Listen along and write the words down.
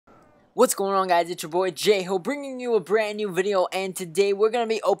What's going on, guys? It's your boy J-Ho bringing you a brand new video, and today we're going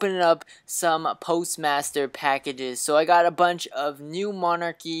to be opening up some Postmaster packages. So I got a bunch of new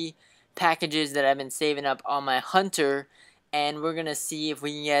Monarchy packages that I've been saving up on my Hunter, and we're going to see if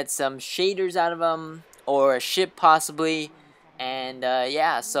we can get some shaders out of them, or a ship possibly, and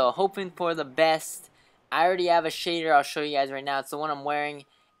yeah, so hoping for the best. I already have a shader I'll show you guys right now. It's the one I'm wearing,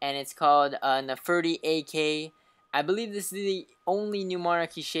 and it's called Neferti AK. I believe this is the only new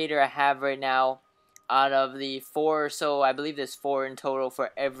Monarchy shader I have right now out of the 4 or so. I believe there's 4 in total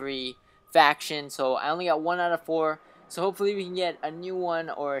for every faction, so I only got 1 out of 4. So hopefully we can get a new one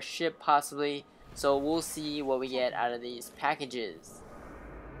or a ship possibly. So we'll see what we get out of these packages.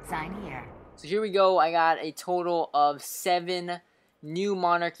 Sign here. So here we go. I got a total of 7 new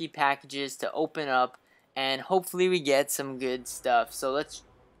Monarchy packages to open up, and hopefully we get some good stuff. So let's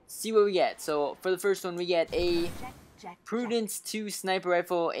see what we get. So for the first one, we get a Prudence 2 sniper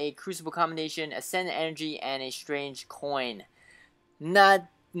rifle, a Crucible combination, Ascendant energy, and a strange coin. Not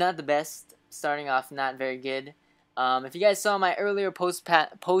the best. Starting off not very good. If you guys saw my earlier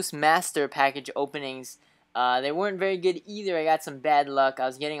Postmaster package openings, they weren't very good either. I got some bad luck. I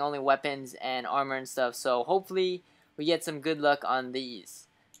was getting only weapons and armor and stuff. So hopefully we get some good luck on these.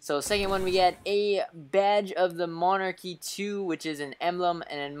 So second one, we get a badge of the Monarchy 2, which is an emblem,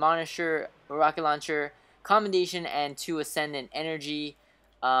 an admonisher, a rocket launcher, commendation, and 2 ascendant energy.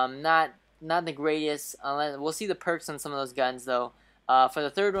 Not the greatest. Unless we'll see the perks on some of those guns though. For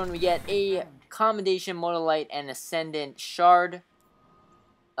the third one, we get a commendation, Modalite, and ascendant shard.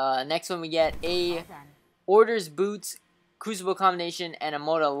 Next one, we get a orders boots, Crucible combination, and a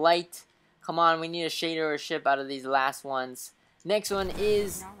Modalite. Come on, we need a shader or a ship out of these last ones. Next one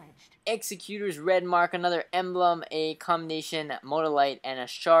is Executor's Red Mark, another emblem, a combination, Modalite, and a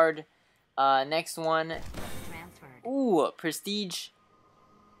shard. Next one, Prestige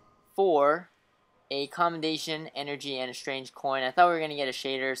 4, a commendation, energy, and a strange coin. I thought we were gonna get a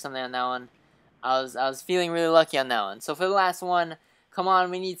shader or something on that one. I was feeling really lucky on that one. So for the last one, come on,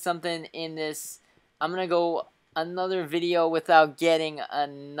 we need something in this. I'm gonna go another video without getting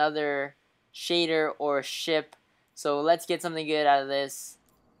another shader or ship. So let's get something good out of this.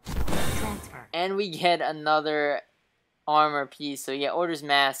 And we get another armor piece. So you get Orders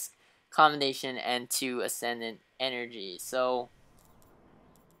Mask, Commendation, and 2 Ascendant Energy. So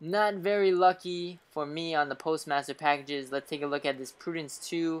not very lucky for me on the Postmaster packages. Let's take a look at this Prudence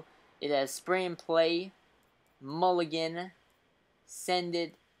 2. It has Spray and Play, Mulligan, Send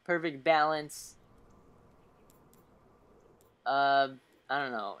It, Perfect Balance. I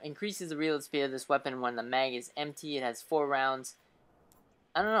don't know. Increases the reload speed of this weapon when the mag is empty. It has 4 rounds.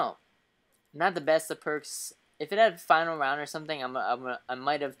 I don't know. Not the best of perks. If it had final round or something, I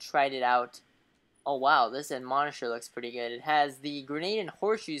might have tried it out. Oh wow, this admonisher looks pretty good. It has the Grenade and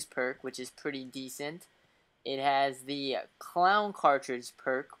Horseshoes perk, which is pretty decent. It has the Clown Cartridge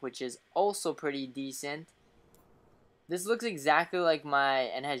perk, which is also pretty decent. This looks exactly like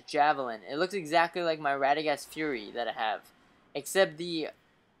and has Javelin. It looks exactly like my Radagast Fury that I have. Except the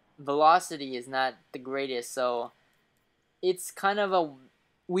velocity is not the greatest, so it's kind of a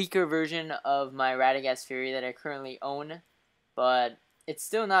weaker version of my Radagast Fury that I currently own, but it's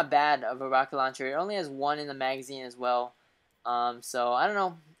still not bad of a rocket launcher. It only has 1 in the magazine as well, so I don't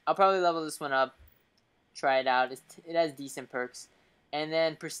know. I'll probably level this one up, try it out. It has decent perks. And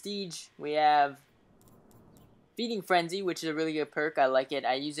then Prestige, we have Feeding Frenzy, which is a really good perk. I like it.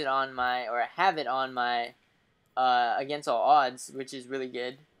 I use it on I have it on my Against All Odds, which is really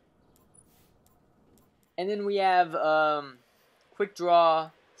good. And then we have Quick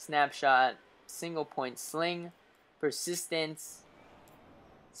Draw, Snapshot, Single Point Sling, Persistence,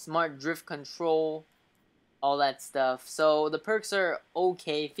 Smart Drift Control, all that stuff. So the perks are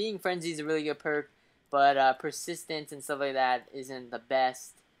okay. Feeding Frenzy is a really good perk, but Persistence and stuff like that isn't the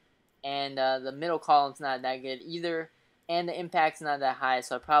best. And the middle column's not that good either. And the impact's not that high,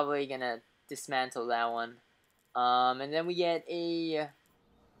 so I'm probably going to dismantle that one. And then we get a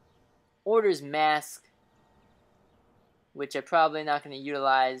Orders Mask, which I'm probably not going to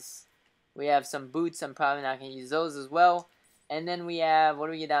utilize. We have some boots. I'm probably not going to use those as well. And then we have, what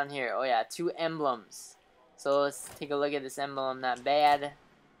do we get down here? Oh yeah, 2 emblems. So let's take a look at this emblem. Not bad.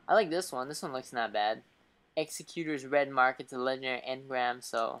 I like this one. This one looks not bad. Executor's Red Mark. It's a legendary engram.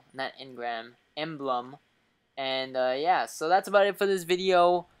 So, not engram. Emblem. And yeah, so that's about it for this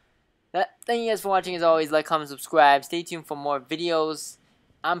video. Thank you guys for watching. As always, like, comment, subscribe. Stay tuned for more videos.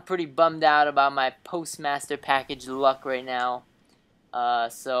 I'm pretty bummed out about my Postmaster package luck right now.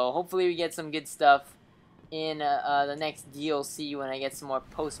 So hopefully we get some good stuff in the next DLC when I get some more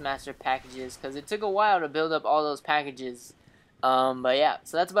Postmaster packages, because it took a while to build up all those packages. But yeah,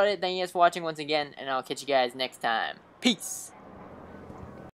 so that's about it. Thank you guys for watching once again, and I'll catch you guys next time. Peace!